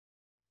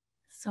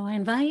So I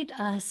invite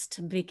us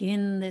to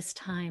begin this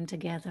time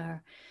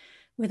together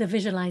with a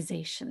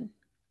visualization.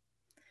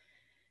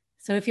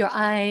 So if your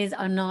eyes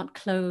are not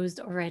closed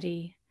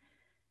already,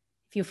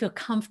 if you feel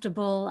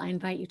comfortable, I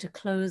invite you to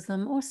close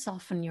them or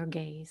soften your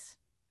gaze.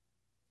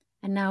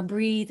 And now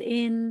breathe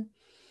in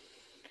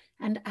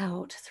and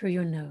out through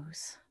your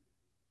nose.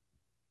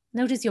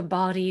 Notice your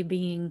body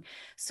being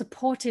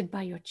supported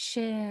by your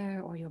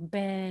chair or your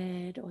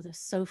bed or the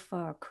sofa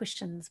or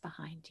cushions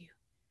behind you.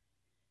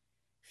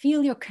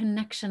 Feel your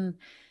connection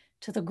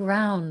to the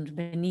ground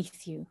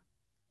beneath you,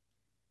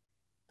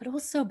 but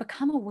also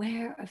become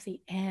aware of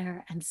the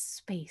air and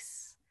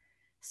space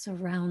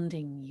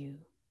surrounding you.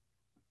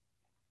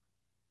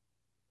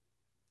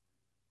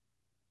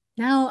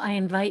 Now I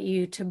invite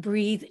you to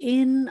breathe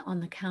in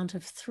on the count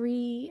of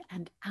 3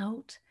 and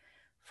out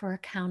for a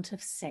count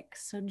of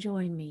 6. So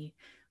join me.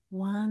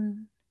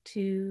 1,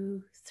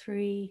 2,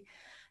 3,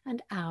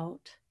 and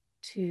out.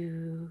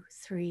 2,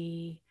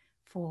 3,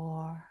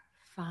 4,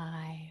 5,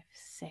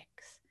 6.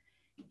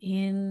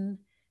 In,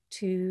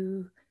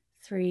 2,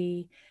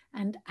 3,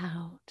 and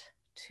out.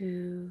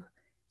 2,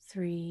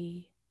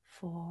 3,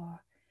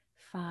 4,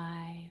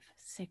 5,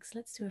 6.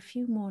 Let's do a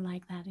few more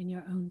like that in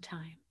your own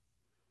time.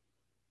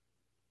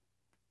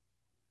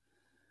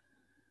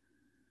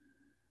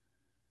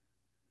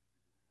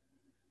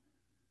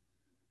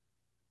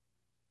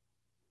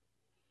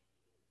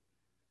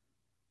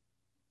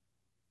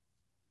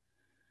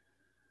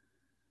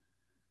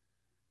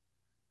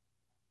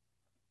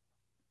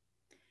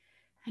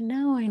 And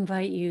now I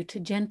invite you to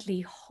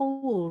gently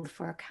hold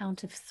for a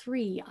count of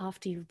 3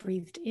 after you've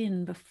breathed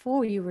in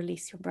before you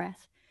release your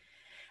breath.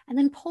 And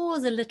then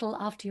pause a little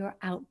after your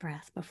out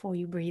breath before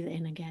you breathe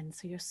in again.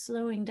 So you're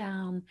slowing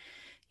down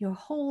your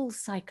whole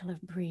cycle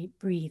of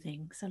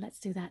breathing. So let's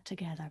do that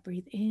together.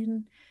 Breathe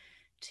in,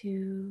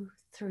 2,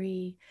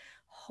 3,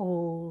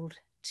 hold,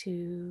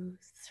 2,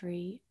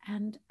 3,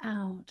 and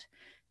out,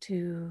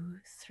 2,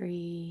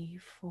 3,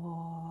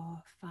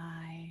 4, 5,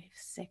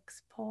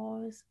 6.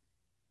 Pause.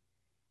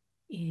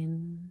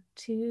 In,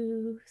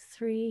 2,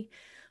 3,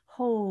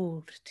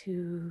 hold,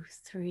 2,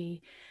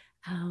 3,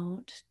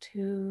 out,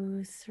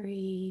 2,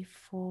 3,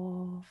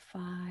 4,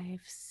 5,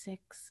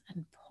 6,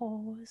 and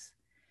pause.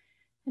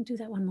 And do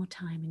that one more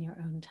time in your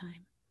own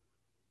time.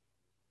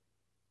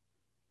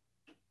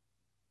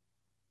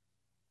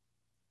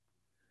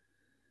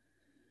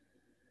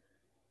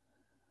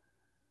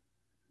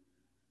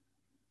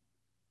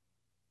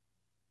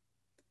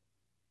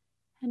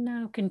 And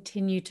now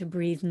continue to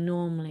breathe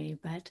normally,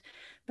 but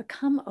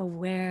become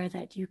aware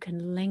that you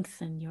can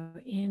lengthen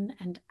your in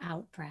and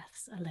out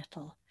breaths a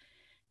little,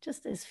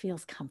 just as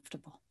feels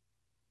comfortable.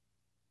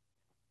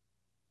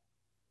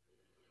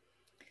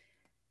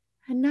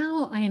 And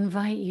now I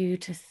invite you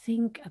to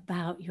think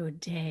about your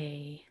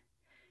day,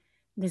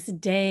 this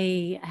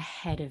day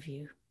ahead of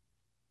you.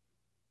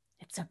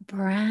 It's a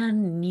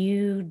brand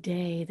new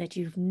day that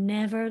you've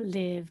never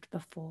lived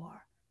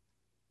before.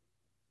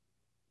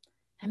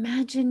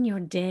 Imagine your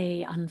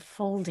day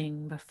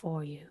unfolding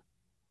before you.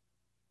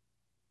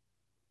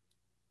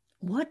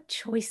 What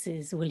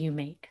choices will you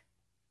make?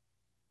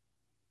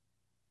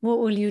 What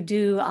will you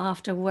do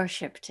after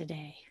worship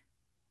today?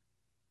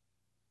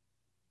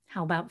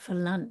 How about for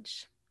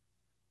lunch?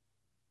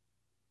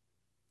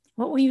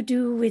 What will you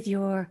do with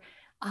your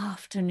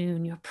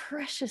afternoon, your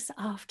precious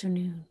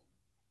afternoon?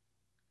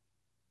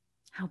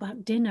 How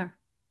about dinner?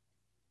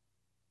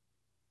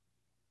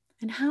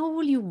 And how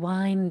will you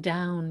wind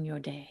down your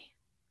day?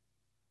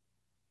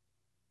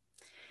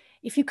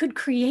 If you could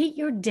create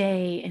your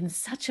day in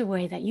such a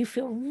way that you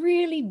feel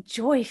really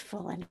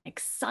joyful and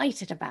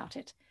excited about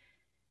it,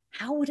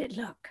 how would it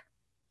look?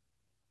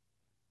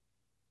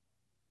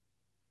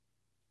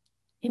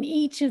 In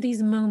each of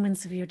these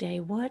moments of your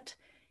day, what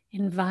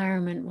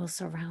environment will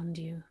surround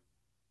you?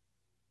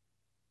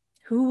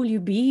 Who will you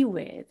be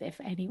with,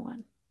 if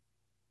anyone?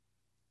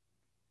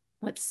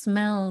 What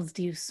smells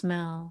do you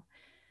smell?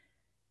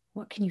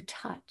 What can you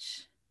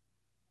touch?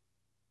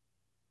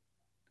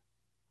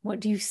 What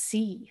do you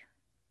see?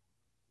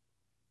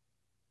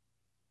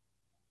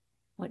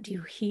 What do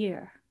you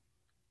hear?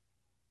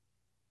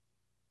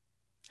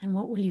 And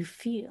what will you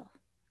feel?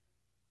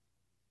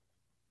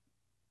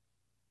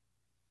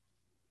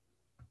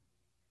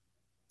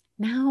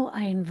 Now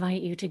I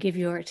invite you to give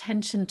your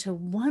attention to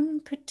one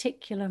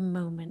particular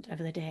moment of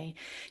the day.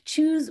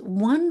 Choose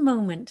one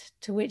moment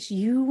to which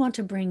you want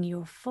to bring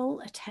your full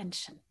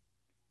attention.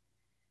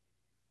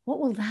 What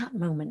will that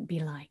moment be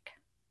like?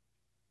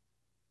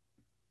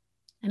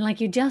 And like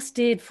you just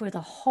did for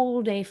the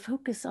whole day,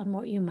 focus on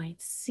what you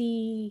might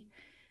see,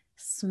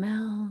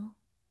 smell,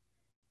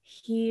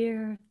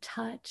 hear,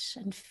 touch,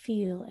 and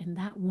feel in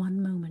that one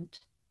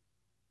moment.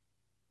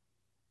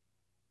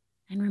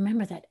 And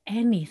remember that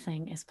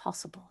anything is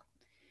possible.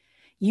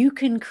 You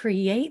can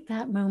create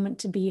that moment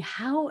to be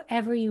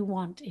however you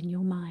want in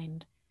your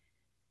mind,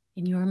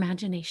 in your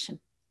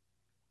imagination.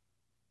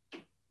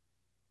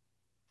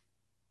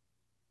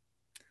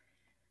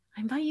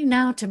 I invite you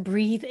now to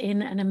breathe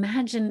in and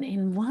imagine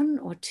in 1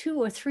 or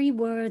 2 or 3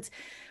 words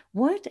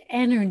what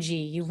energy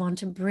you want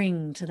to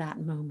bring to that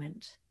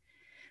moment.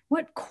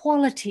 What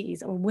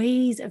qualities or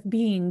ways of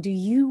being do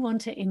you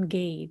want to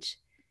engage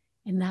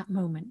in that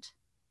moment?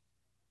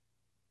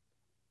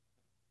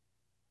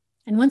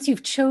 And once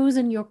you've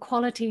chosen your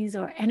qualities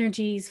or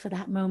energies for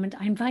that moment,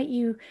 I invite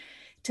you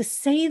to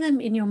say them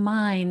in your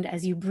mind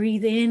as you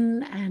breathe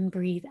in and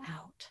breathe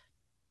out.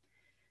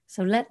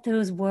 So let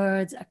those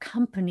words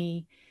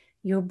accompany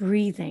your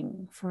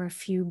breathing for a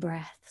few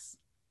breaths.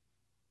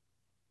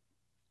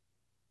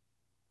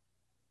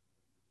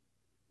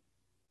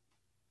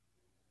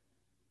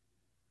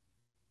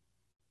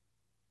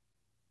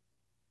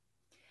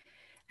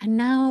 And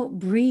now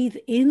breathe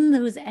in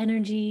those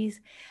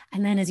energies.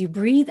 And then as you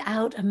breathe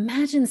out,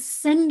 imagine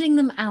sending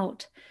them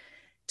out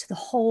to the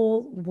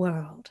whole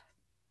world.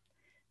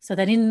 So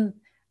that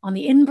on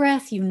the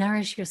in-breath, you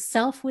nourish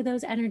yourself with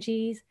those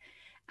energies.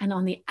 And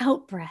on the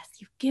out-breath,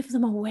 you give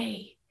them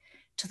away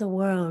to the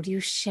world. You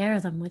share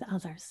them with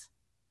others.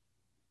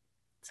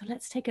 So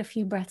let's take a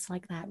few breaths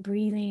like that,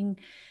 breathing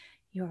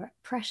your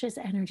precious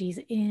energies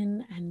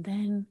in and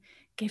then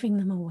giving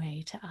them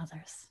away to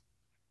others.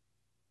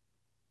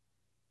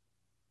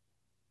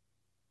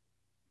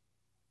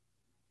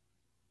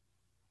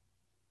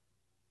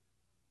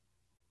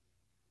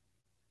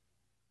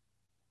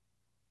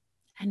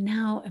 And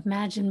now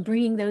imagine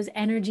bringing those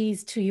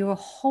energies to your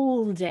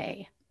whole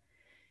day.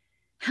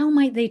 How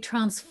might they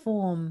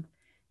transform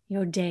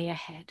your day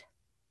ahead?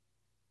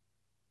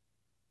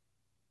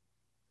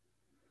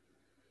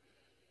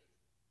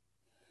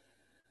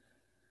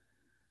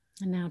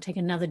 And now take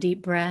another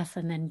deep breath,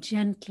 and then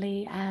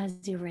gently, as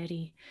you're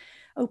ready,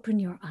 open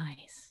your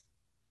eyes.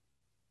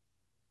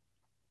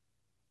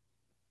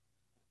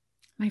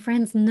 My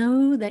friends,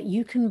 know that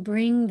you can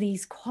bring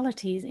these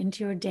qualities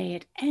into your day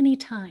at any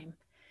time,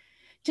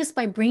 just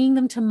by bringing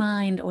them to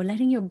mind or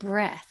letting your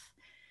breath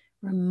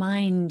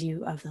remind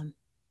you of them.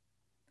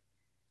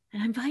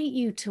 And I invite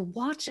you to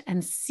watch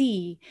and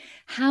see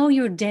how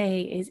your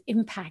day is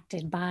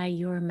impacted by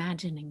your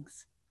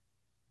imaginings.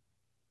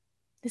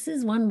 This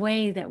is one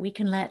way that we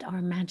can let our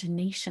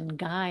imagination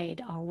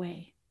guide our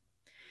way.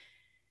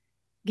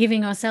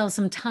 Giving ourselves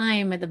some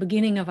time at the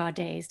beginning of our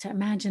days to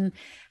imagine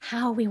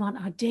how we want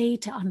our day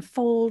to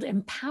unfold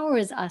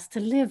empowers us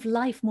to live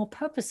life more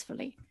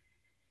purposefully.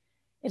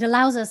 It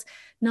allows us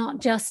not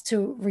just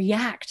to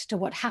react to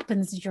what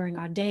happens during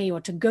our day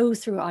or to go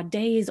through our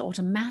days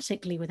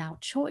automatically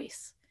without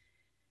choice.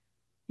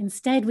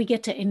 Instead, we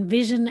get to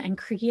envision and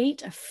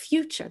create a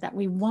future that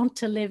we want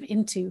to live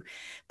into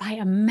by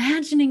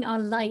imagining our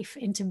life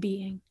into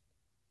being.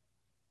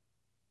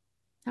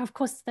 Now, of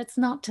course, that's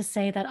not to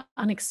say that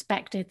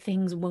unexpected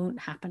things won't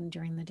happen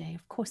during the day.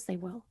 Of course they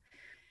will.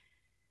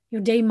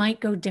 Your day might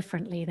go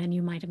differently than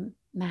you might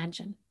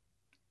imagine.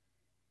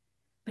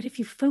 But if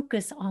you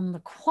focus on the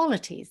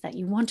qualities that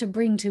you want to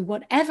bring to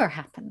whatever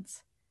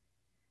happens,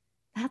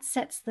 that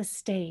sets the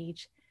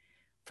stage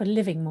for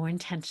living more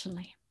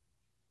intentionally.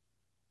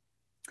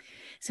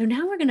 So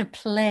now we're going to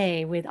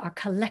play with our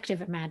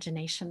collective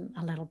imagination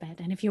a little bit.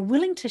 And if you're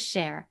willing to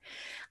share,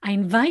 I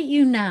invite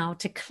you now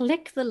to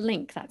click the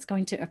link that's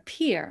going to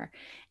appear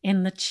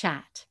in the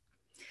chat.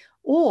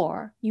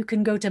 Or you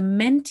can go to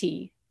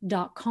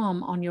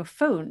menti.com on your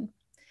phone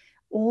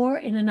or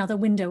in another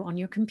window on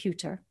your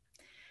computer.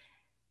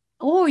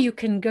 Or you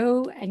can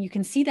go and you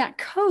can see that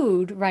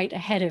code right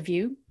ahead of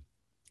you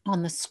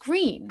on the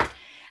screen.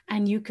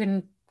 And you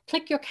can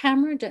click your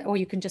camera, or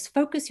you can just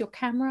focus your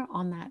camera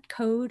on that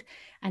code,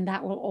 and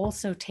that will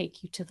also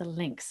take you to the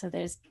link. So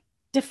there's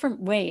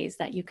different ways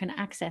that you can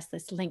access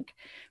this link.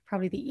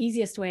 Probably the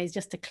easiest way is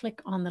just to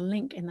click on the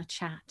link in the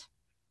chat.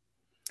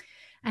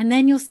 And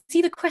then you'll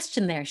see the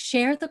question there: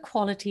 share the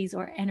qualities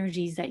or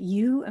energies that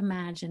you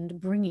imagined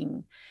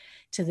bringing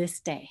to this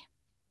day.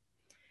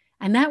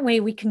 And that way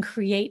we can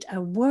create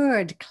a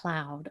word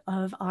cloud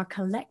of our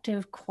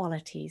collective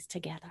qualities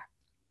together.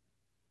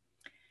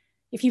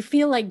 If you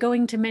feel like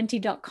going to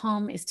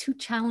menti.com is too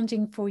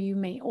challenging for you,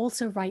 may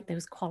also write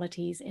those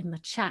qualities in the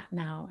chat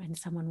now and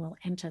someone will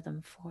enter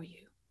them for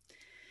you.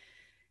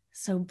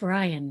 So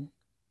Brian,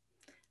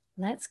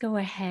 let's go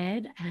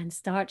ahead and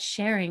start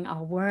sharing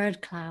our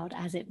word cloud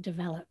as it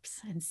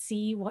develops and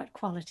see what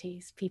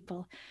qualities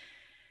people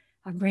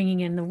are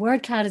bringing in. The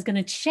word cloud is going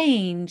to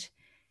change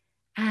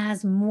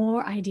as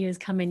more ideas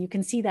come in. You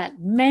can see that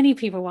many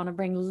people want to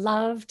bring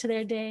love to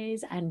their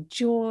days and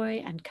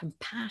joy and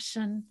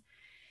compassion.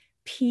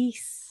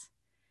 Peace,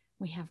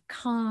 we have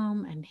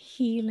calm and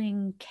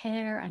healing,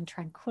 care and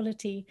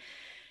tranquility.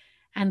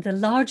 And the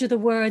larger the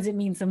words, it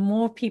means the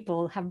more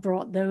people have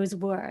brought those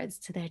words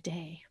to their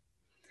day.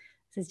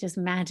 This is just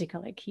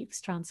magical. It keeps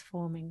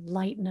transforming.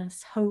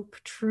 Lightness, hope,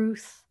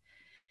 truth,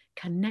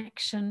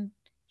 connection,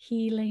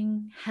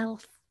 healing,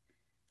 health,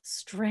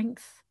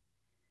 strength,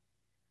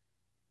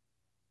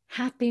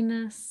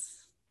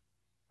 happiness,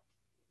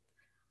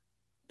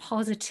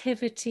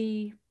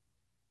 positivity.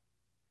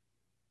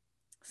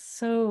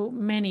 So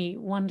many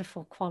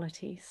wonderful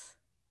qualities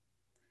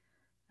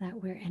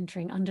that we're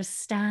entering.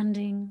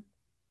 Understanding,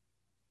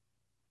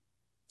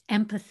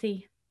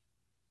 empathy,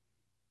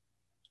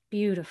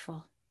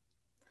 Beautiful.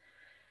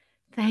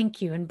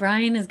 Thank you. And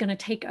Brian is going to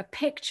take a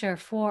picture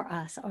for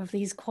us of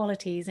these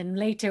qualities. And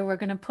later we're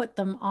going to put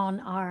them on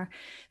our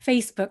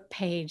Facebook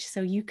page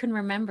so you can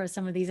remember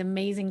some of these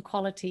amazing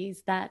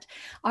qualities that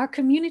our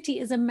community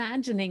is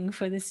imagining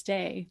for this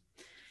day.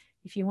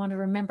 If you want to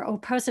remember, oh,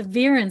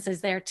 perseverance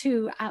is there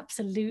too.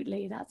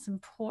 Absolutely. That's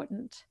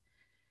important.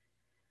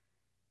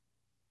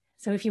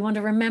 So if you want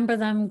to remember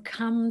them,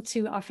 come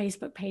to our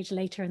Facebook page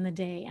later in the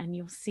day and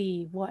you'll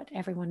see what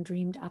everyone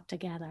dreamed up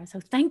together. So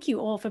thank you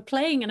all for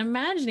playing and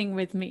imagining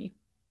with me.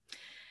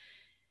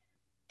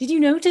 Did you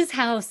notice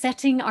how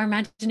setting our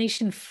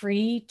imagination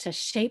free to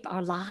shape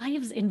our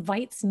lives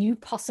invites new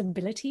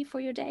possibility for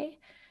your day?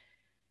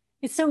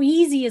 It's so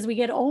easy as we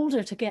get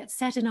older to get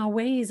set in our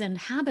ways and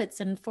habits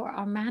and for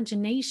our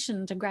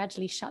imagination to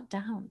gradually shut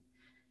down.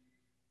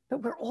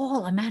 But we're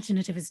all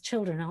imaginative as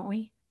children, aren't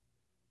we?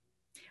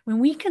 When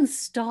we can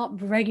stop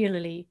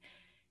regularly,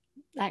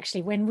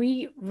 when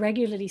we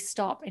regularly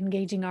stop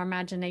engaging our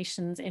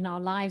imaginations in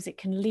our lives, it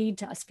can lead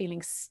to us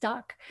feeling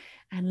stuck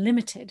and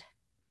limited.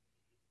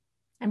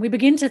 And we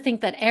begin to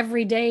think that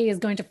every day is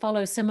going to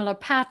follow similar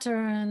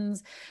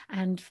patterns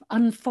and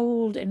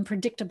unfold in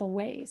predictable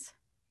ways.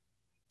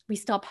 We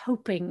stop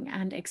hoping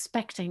and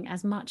expecting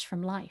as much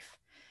from life,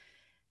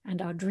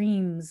 and our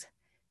dreams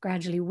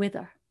gradually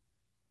wither.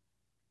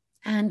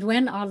 And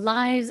when our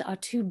lives are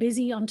too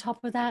busy on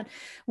top of that,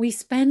 we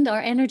spend our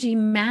energy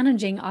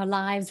managing our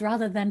lives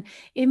rather than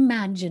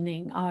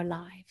imagining our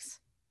lives.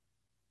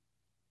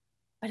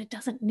 But it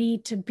doesn't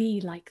need to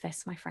be like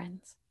this, my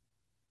friends.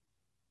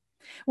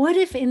 What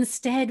if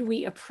instead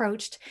we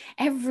approached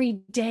every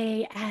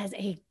day as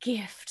a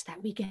gift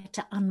that we get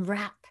to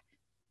unwrap?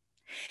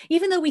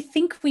 Even though we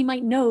think we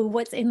might know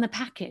what's in the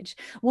package,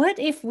 what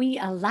if we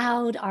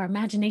allowed our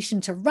imagination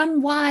to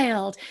run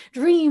wild,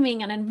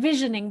 dreaming and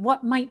envisioning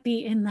what might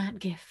be in that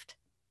gift?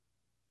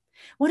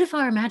 What if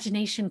our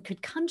imagination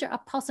could conjure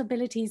up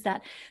possibilities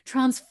that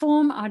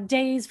transform our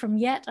days from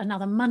yet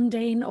another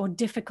mundane or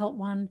difficult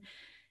one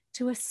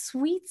to a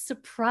sweet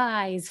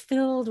surprise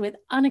filled with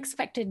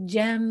unexpected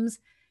gems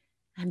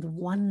and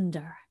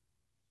wonder?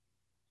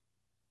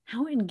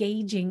 How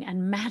engaging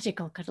and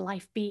magical could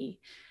life be?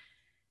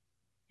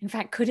 In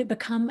fact, could it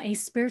become a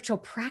spiritual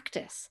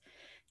practice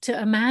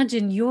to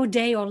imagine your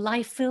day or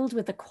life filled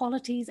with the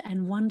qualities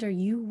and wonder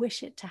you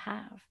wish it to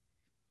have?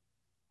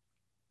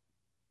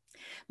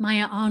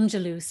 Maya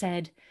Angelou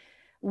said,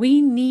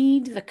 "We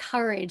need the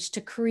courage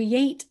to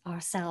create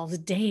ourselves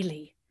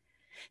daily,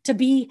 to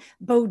be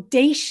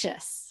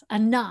bodacious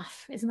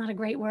enough," isn't that a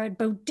great word?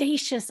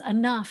 Bodacious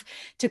enough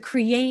to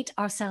create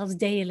ourselves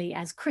daily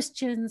as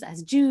Christians,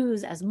 as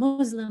Jews, as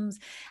Muslims,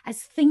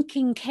 as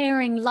thinking,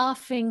 caring,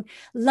 laughing,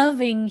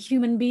 loving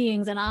human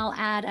beings, and I'll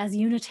add as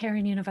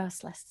Unitarian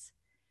Universalists.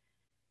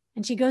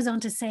 And she goes on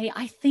to say,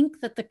 "I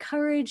think that the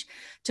courage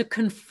to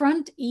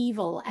confront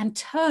evil and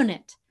turn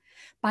it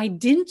by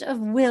dint of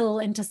will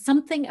into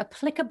something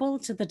applicable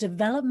to the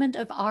development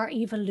of our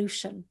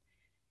evolution,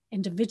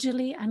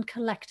 individually and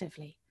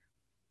collectively,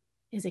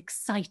 is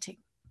exciting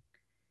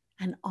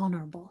and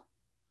honorable."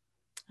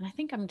 And I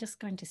think I'm just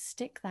going to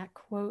stick that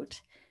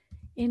quote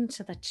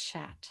into the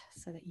chat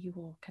so that you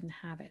all can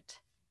have it.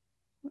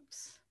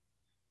 Oops.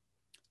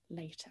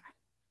 Later.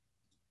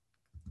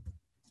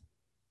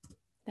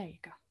 There you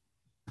go.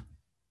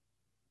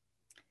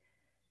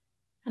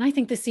 And I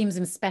think this seems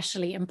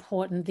especially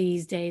important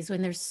these days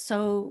when there's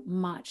so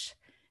much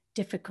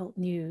difficult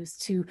news,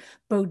 to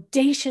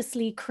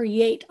bodaciously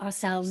create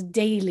ourselves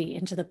daily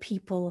into the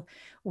people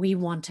we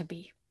want to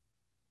be.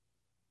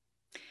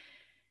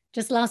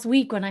 Just last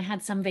week, when I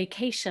had some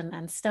vacation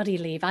and study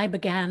leave, I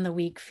began the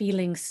week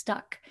feeling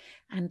stuck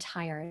and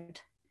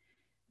tired.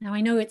 Now, I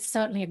know it's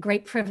certainly a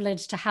great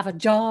privilege to have a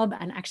job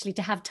and actually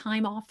to have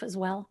time off as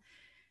well.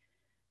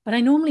 But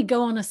I normally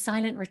go on a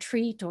silent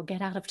retreat or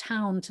get out of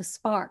town to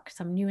spark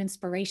some new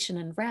inspiration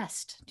and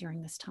rest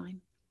during this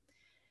time.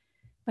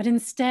 But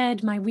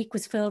instead, my week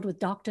was filled with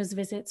doctor's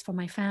visits for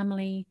my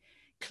family,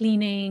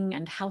 cleaning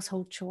and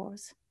household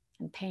chores,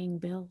 and paying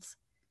bills.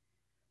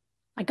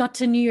 I got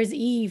to New Year's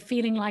Eve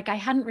feeling like I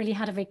hadn't really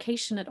had a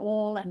vacation at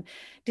all and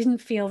didn't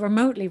feel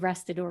remotely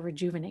rested or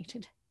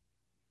rejuvenated.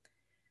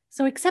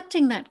 So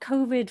accepting that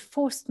COVID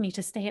forced me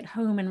to stay at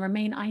home and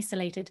remain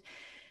isolated,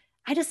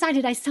 I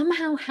decided I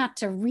somehow had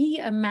to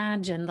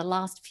reimagine the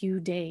last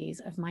few days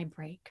of my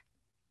break.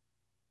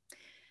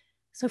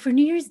 So for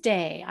New Year's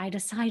Day, I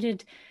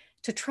decided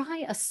to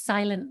try a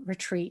silent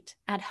retreat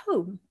at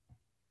home.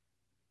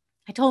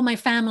 I told my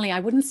family I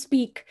wouldn't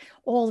speak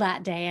all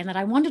that day and that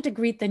I wanted to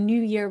greet the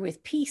new year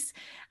with peace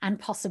and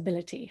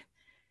possibility.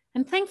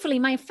 And thankfully,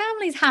 my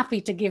family's happy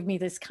to give me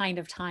this kind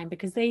of time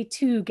because they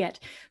too get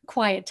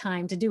quiet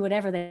time to do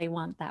whatever they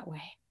want that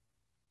way.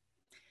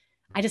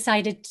 I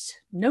decided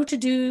no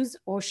to-dos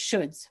or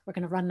shoulds were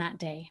going to run that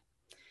day.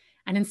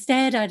 And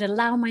instead, I'd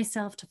allow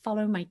myself to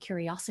follow my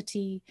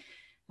curiosity,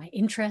 my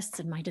interests,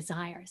 and my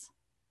desires.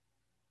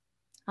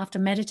 After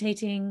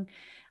meditating,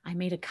 I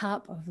made a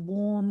cup of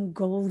warm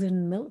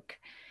golden milk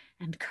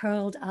and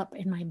curled up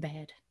in my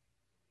bed.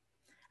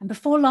 And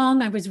before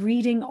long, I was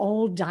reading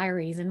old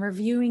diaries and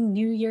reviewing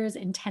New Year's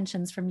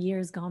intentions from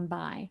years gone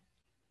by.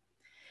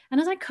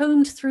 And as I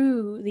combed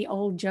through the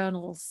old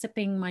journals,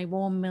 sipping my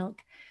warm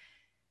milk,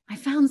 I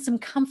found some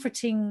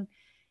comforting,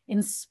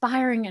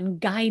 inspiring, and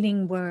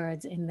guiding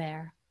words in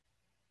there.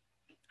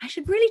 I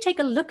should really take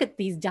a look at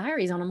these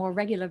diaries on a more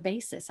regular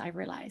basis, I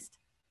realized.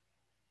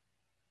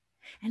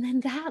 And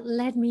then that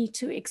led me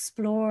to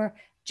explore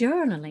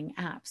journaling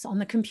apps on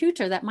the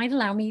computer that might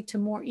allow me to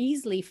more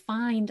easily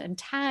find and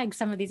tag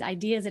some of these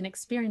ideas and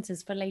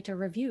experiences for later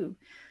review.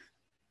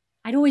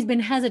 I'd always been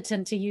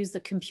hesitant to use the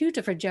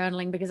computer for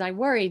journaling because I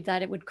worried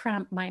that it would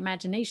cramp my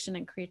imagination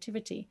and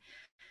creativity.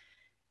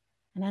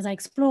 And as I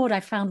explored, I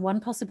found one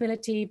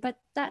possibility, but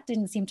that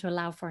didn't seem to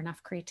allow for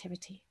enough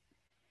creativity.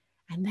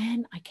 And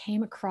then I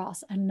came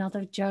across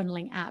another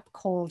journaling app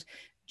called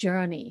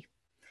Journey,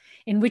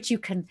 in which you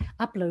can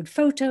upload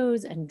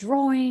photos and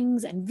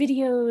drawings and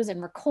videos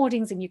and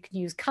recordings, and you can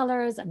use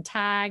colors and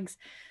tags.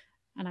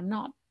 And I'm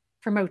not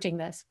promoting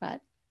this,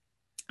 but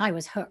I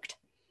was hooked.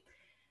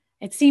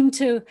 It seemed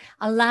to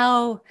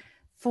allow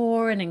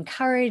for and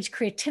encourage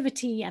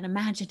creativity and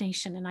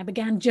imagination. And I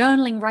began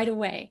journaling right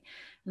away.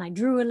 And I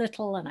drew a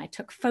little and I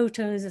took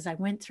photos as I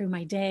went through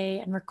my day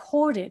and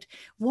recorded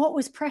what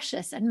was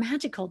precious and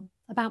magical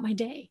about my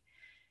day.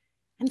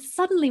 And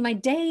suddenly my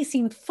day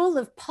seemed full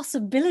of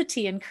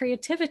possibility and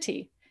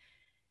creativity.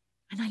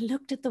 And I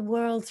looked at the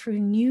world through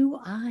new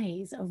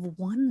eyes of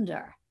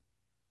wonder.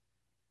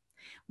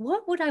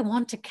 What would I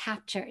want to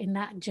capture in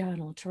that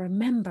journal to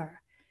remember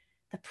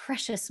the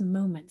precious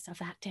moments of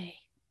that day?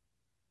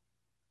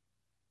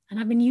 And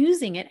I've been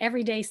using it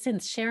every day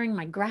since, sharing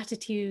my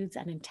gratitudes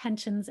and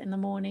intentions in the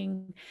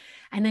morning,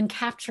 and then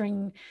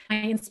capturing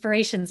my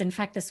inspirations. In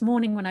fact, this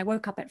morning when I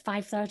woke up at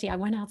 5:30, I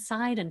went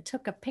outside and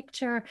took a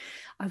picture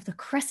of the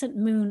crescent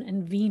moon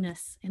and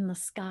Venus in the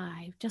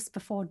sky just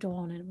before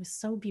dawn. And it was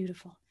so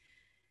beautiful.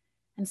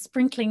 And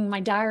sprinkling my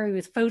diary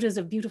with photos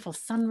of beautiful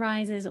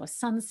sunrises or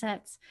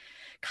sunsets,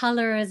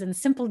 colors and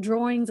simple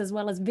drawings, as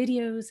well as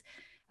videos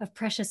of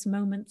precious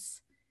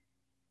moments,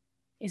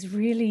 is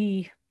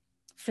really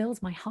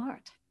fills my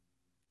heart.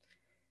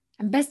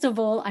 And best of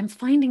all, I'm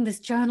finding this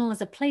journal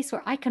as a place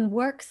where I can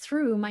work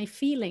through my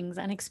feelings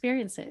and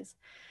experiences.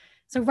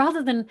 So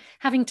rather than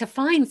having to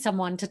find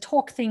someone to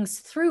talk things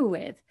through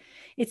with,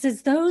 it's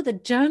as though the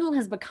journal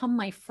has become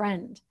my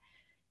friend.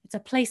 It's a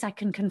place I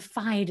can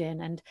confide in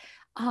and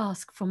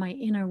ask for my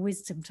inner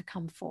wisdom to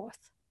come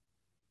forth.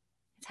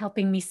 It's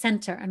helping me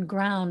center and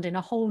ground in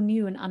a whole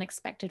new and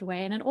unexpected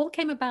way. And it all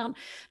came about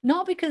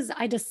not because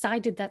I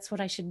decided that's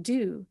what I should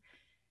do,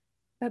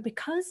 but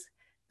because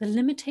the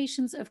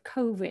limitations of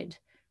COVID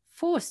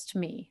forced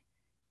me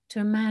to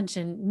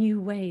imagine new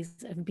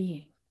ways of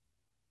being.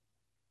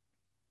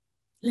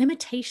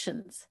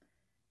 Limitations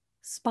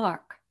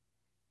spark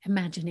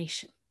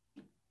imagination.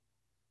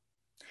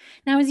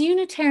 Now, as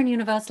Unitarian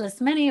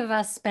Universalists, many of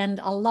us spend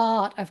a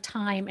lot of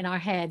time in our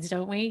heads,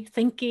 don't we?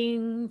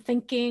 Thinking,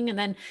 and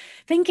then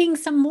thinking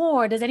some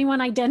more. Does anyone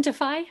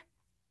identify?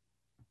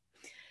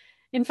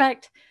 In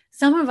fact,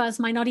 some of us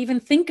might not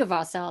even think of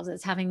ourselves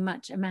as having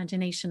much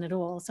imagination at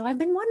all. So I've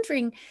been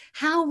wondering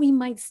how we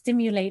might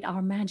stimulate our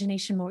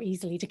imagination more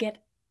easily to get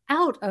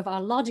out of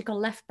our logical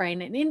left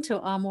brain and into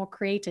our more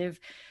creative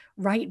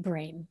right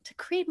brain to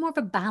create more of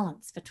a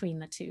balance between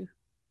the two.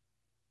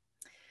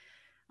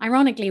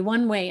 Ironically,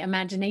 one way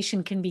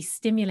imagination can be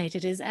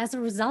stimulated is as a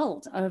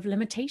result of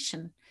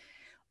limitation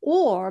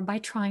or by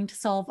trying to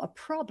solve a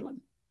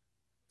problem.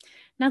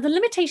 Now, the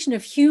limitation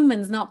of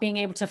humans not being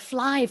able to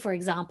fly, for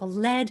example,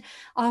 led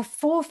our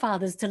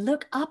forefathers to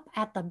look up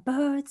at the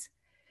birds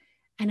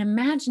and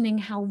imagining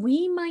how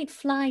we might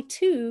fly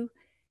too,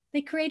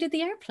 they created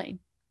the airplane.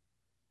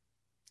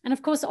 And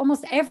of course,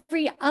 almost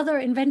every other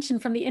invention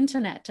from the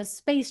internet to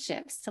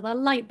spaceships, to the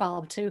light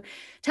bulb, to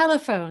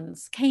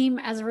telephones came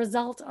as a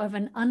result of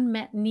an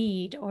unmet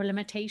need or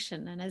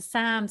limitation. And as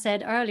Sam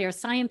said earlier,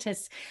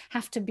 scientists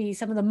have to be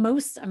some of the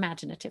most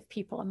imaginative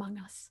people among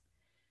us.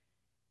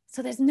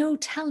 So there's no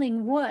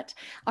telling what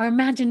our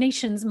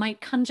imaginations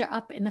might conjure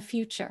up in the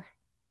future.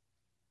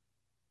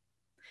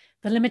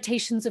 The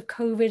limitations of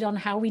COVID on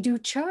how we do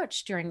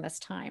church during this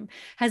time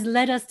has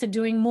led us to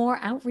doing more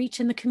outreach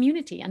in the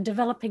community and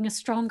developing a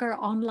stronger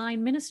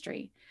online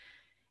ministry.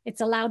 It's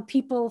allowed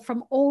people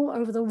from all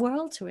over the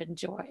world to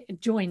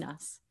join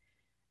us.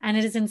 And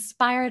it has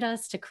inspired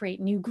us to create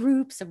new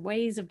groups of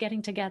ways of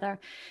getting together.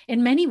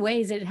 In many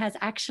ways, it has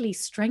actually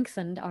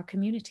strengthened our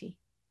community.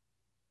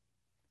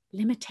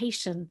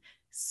 Limitation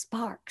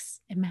sparks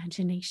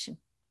imagination.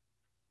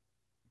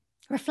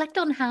 Reflect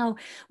on how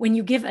when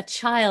you give a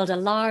child a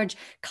large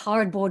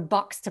cardboard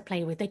box to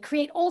play with, they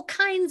create all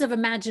kinds of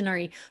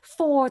imaginary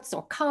forts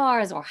or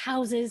cars or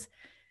houses.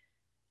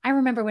 I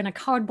remember when a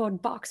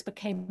cardboard box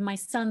became my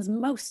son's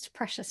most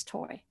precious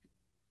toy.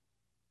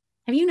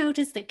 Have you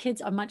noticed that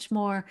kids are much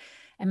more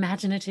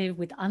imaginative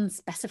with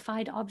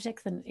unspecified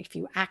objects than if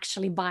you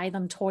actually buy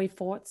them toy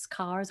forts,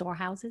 cars, or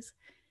houses?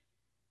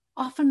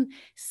 Often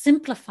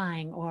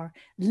simplifying or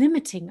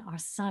limiting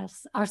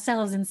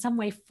ourselves in some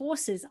way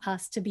forces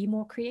us to be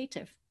more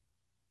creative.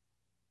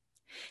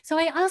 So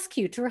I ask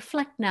you to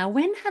reflect now,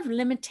 when have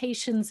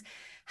limitations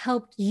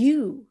helped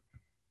you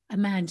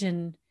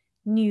imagine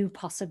new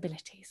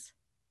possibilities?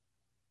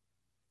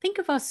 Think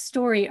of our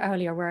story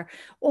earlier where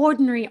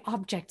ordinary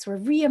objects were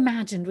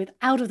reimagined with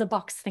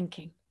out-of-the-box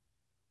thinking.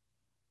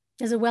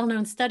 There's a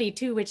well-known study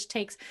too, which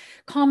takes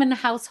common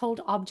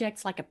household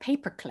objects like a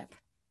paperclip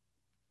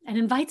and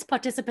invites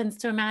participants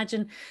to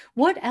imagine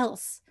what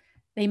else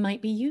they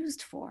might be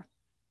used for.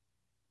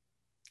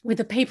 With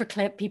the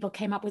paperclip, people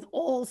came up with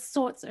all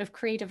sorts of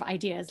creative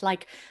ideas,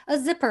 like a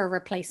zipper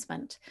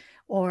replacement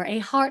or a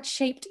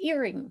heart-shaped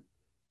earring,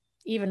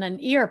 even an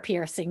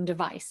ear-piercing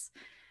device,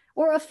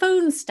 or a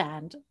phone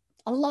stand,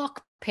 a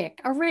lock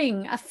pick, a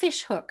ring, a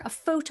fish hook, a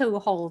photo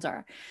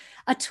holder,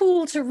 a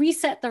tool to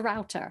reset the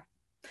router,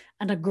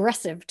 an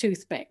aggressive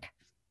toothpick,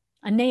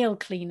 a nail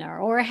cleaner,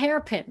 or a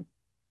hairpin.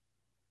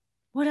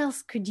 What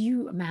else could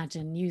you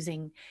imagine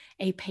using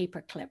a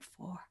paperclip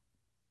for?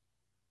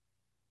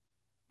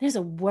 There's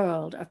a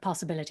world of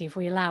possibility if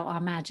we allow our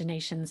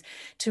imaginations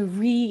to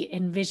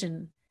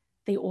re-envision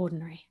the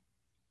ordinary.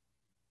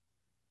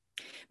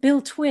 Bill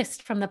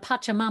Twist from the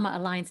Pachamama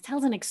Alliance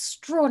tells an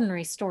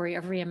extraordinary story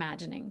of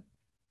reimagining.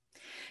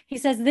 He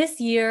says this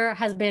year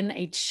has been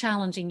a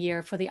challenging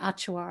year for the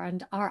Achuar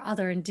and our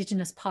other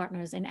indigenous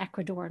partners in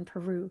Ecuador and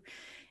Peru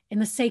in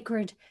the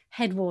sacred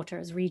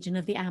headwaters region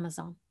of the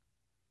Amazon.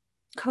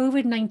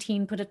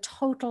 COVID-19 put a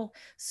total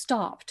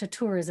stop to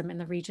tourism in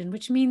the region,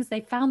 which means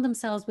they found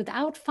themselves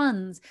without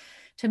funds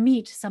to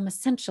meet some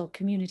essential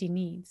community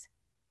needs.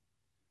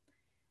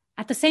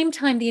 At the same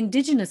time, the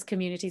indigenous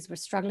communities were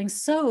struggling,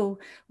 so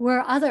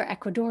were other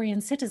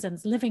Ecuadorian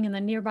citizens living in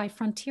the nearby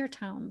frontier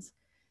towns,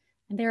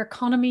 and their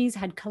economies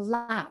had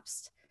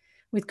collapsed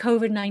with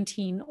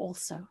COVID-19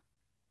 also.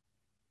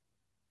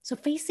 So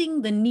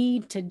facing the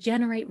need to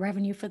generate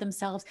revenue for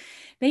themselves,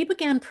 they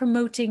began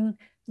promoting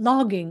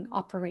logging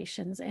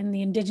operations in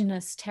the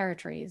indigenous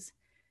territories.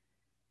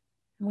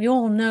 And we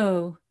all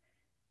know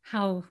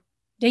how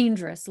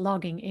dangerous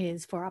logging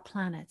is for our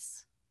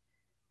planets.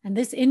 And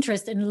this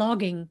interest in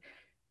logging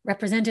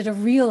represented a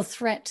real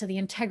threat to the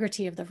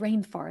integrity of the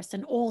rainforest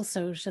and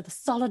also to the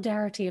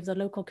solidarity of the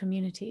local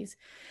communities,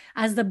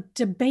 as the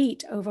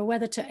debate over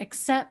whether to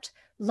accept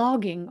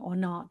logging or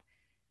not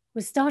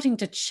was starting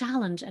to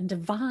challenge and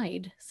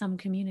divide some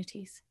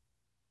communities.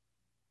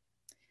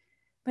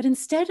 But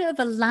instead of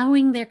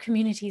allowing their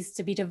communities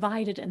to be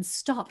divided and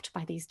stopped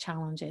by these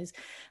challenges,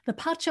 the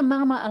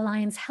Pachamama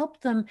Alliance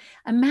helped them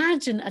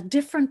imagine a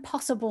different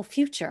possible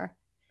future.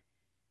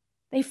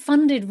 They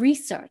funded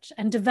research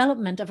and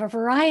development of a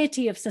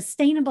variety of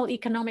sustainable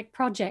economic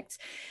projects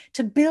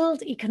to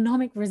build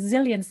economic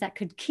resilience that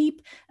could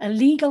keep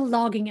illegal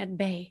logging at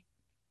bay,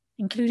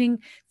 including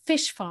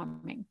fish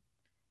farming,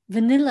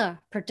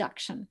 vanilla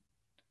production,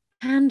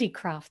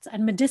 handicrafts,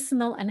 and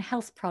medicinal and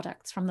health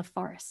products from the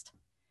forest.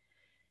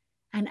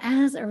 And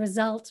as a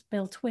result,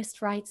 Bill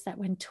Twist writes that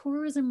when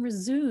tourism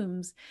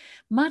resumes,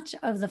 much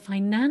of the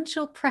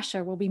financial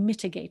pressure will be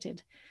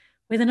mitigated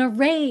with an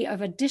array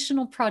of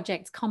additional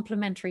projects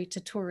complementary to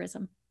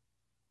tourism.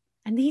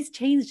 And these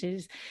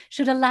changes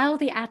should allow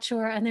the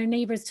Achuar and their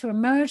neighbors to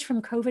emerge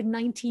from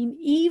COVID-19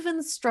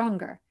 even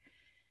stronger.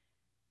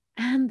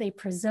 And they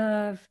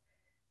preserve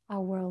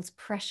our world's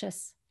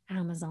precious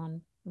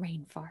Amazon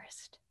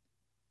rainforest.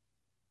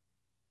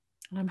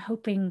 And I'm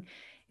hoping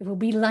it will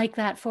be like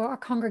that for our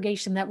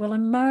congregation, that will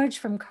emerge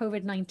from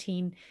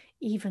COVID-19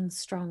 even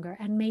stronger,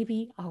 and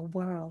maybe our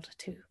world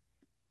too.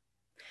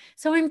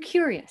 So I'm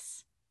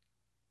curious.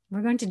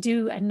 We're going to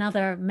do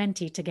another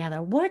Menti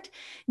together. What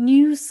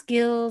new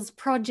skills,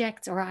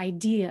 projects, or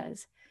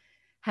ideas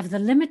have the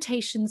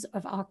limitations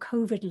of our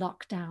COVID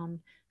lockdown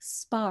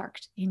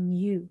sparked in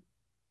you?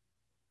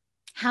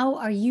 How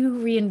are you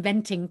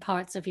reinventing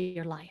parts of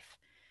your life?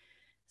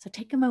 So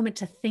take a moment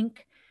to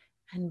think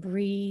and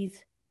breathe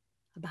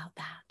about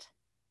that.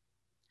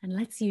 And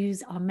let's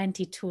use our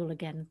Menti tool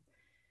again.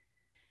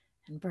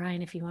 And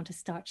Brian, if you want to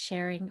start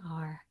sharing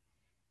our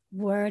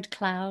word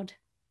cloud.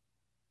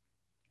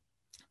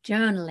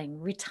 Journaling,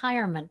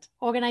 retirement,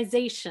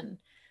 organization,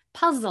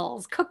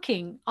 puzzles,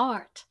 cooking,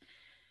 art,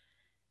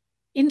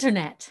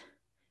 internet.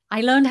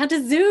 I learned how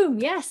to Zoom,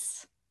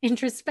 yes,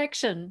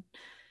 introspection.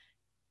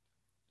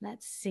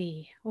 Let's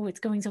see. Oh, it's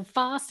going so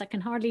fast. I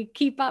can hardly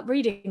keep up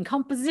reading.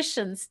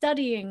 Composition,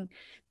 studying,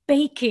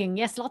 baking.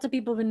 Yes, lots of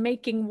people have been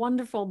making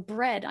wonderful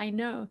bread, I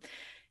know.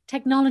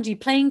 Technology,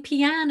 playing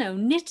piano,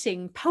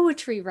 knitting,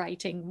 poetry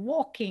writing,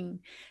 walking,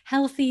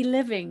 healthy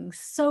living,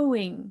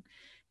 sewing,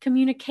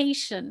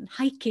 communication,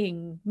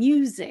 hiking,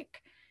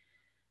 music,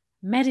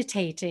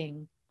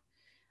 meditating.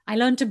 I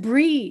learned to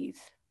breathe,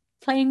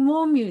 playing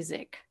more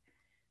music.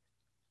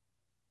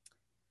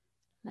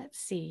 Let's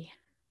see.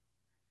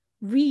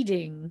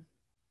 Reading.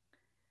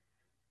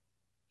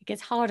 It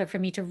gets harder for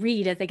me to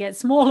read as they get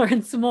smaller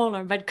and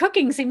smaller, but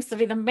cooking seems to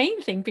be the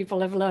main thing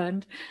people have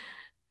learned.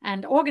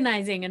 And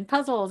organizing and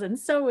puzzles and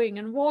sewing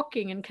and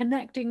walking and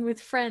connecting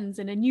with friends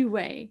in a new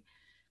way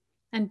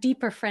and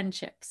deeper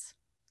friendships.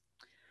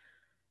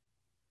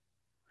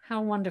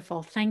 How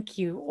wonderful. Thank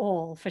you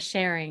all for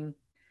sharing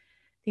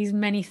these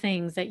many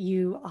things that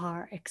you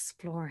are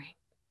exploring.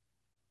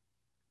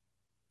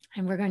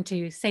 And we're going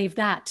to save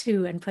that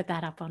too and put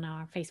that up on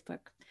our Facebook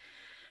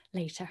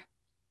later.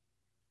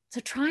 So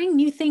trying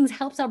new things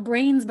helps our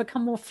brains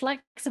become more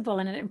flexible,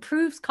 and it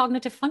improves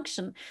cognitive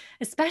function,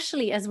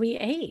 especially as we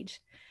age.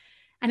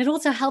 And it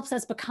also helps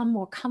us become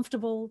more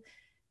comfortable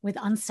with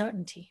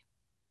uncertainty,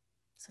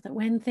 so that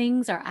when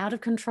things are out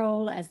of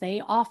control, as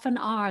they often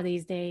are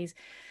these days,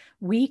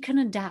 we can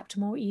adapt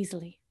more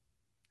easily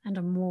and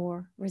are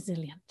more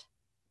resilient.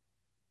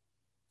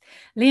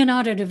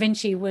 Leonardo da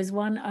Vinci was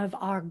one of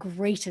our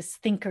greatest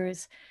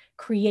thinkers,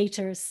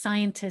 creators,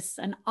 scientists,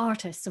 and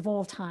artists of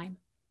all time.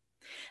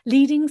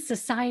 Leading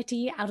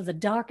society out of the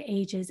Dark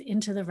Ages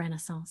into the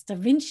Renaissance, Da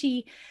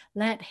Vinci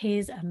let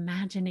his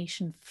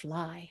imagination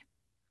fly.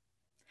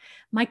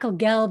 Michael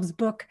Gelb's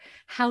book,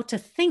 How to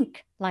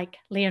Think Like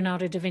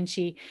Leonardo da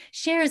Vinci,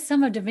 shares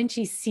some of Da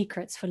Vinci's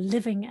secrets for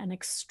living an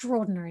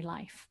extraordinary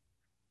life.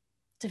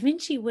 Da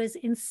Vinci was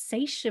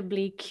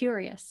insatiably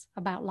curious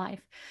about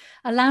life,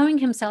 allowing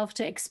himself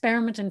to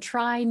experiment and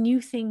try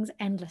new things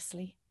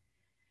endlessly.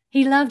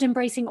 He loved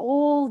embracing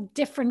all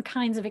different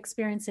kinds of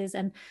experiences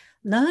and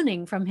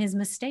learning from his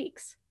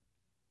mistakes.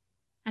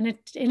 And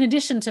in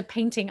addition to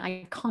painting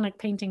iconic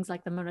paintings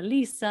like the Mona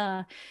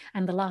Lisa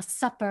and The Last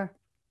Supper,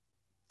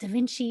 Da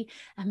Vinci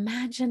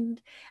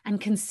imagined and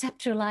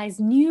conceptualized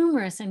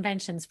numerous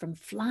inventions, from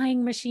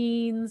flying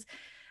machines,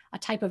 a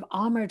type of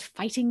armored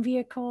fighting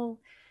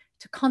vehicle,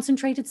 to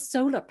concentrated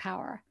solar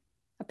power,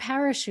 a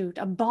parachute,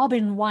 a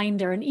bobbin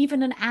winder, and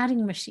even an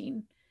adding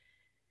machine.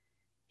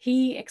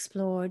 He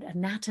explored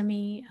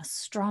anatomy,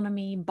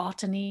 astronomy,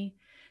 botany,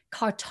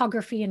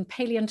 cartography, and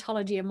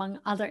paleontology, among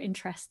other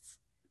interests.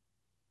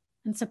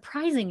 And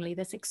surprisingly,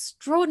 this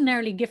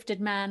extraordinarily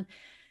gifted man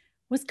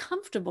was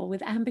comfortable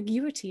with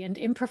ambiguity and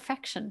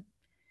imperfection,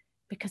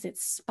 because it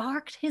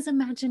sparked his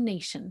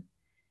imagination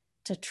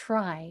to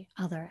try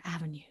other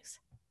avenues.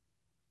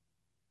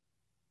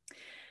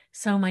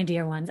 So, my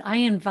dear ones, I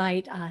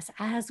invite us,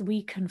 as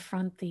we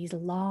confront these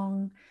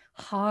long,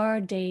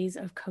 hard days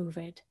of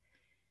COVID,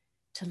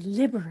 to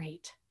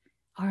liberate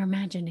our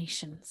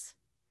imaginations.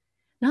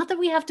 Not that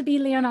we have to be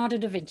Leonardo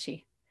da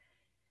Vinci,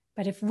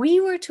 but if we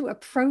were to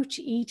approach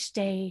each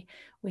day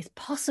with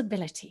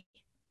possibility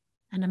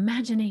and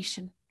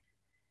imagination,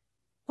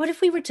 what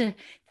if we were to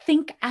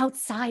think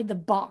outside the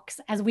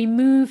box as we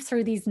move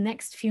through these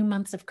next few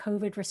months of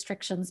COVID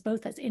restrictions,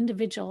 both as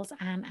individuals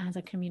and as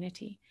a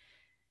community?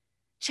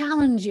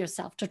 Challenge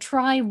yourself to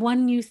try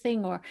one new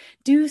thing or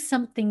do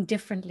something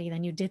differently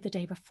than you did the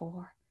day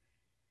before.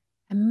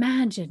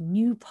 Imagine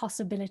new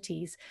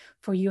possibilities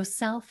for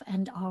yourself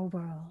and our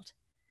world.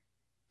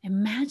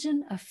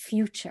 Imagine a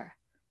future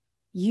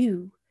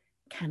you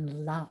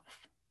can love.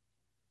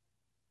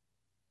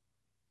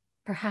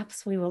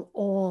 Perhaps we will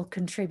all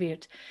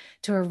contribute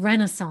to a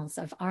renaissance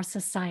of our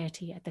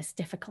society at this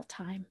difficult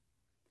time.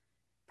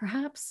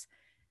 Perhaps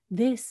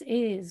this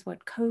is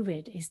what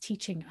COVID is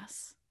teaching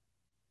us.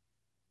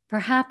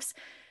 Perhaps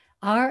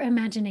our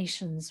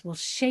imaginations will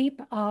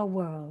shape our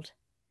world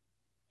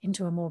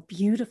into a more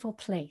beautiful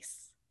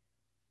place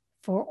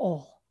for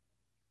all.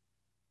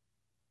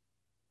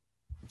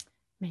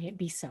 May it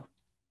be so.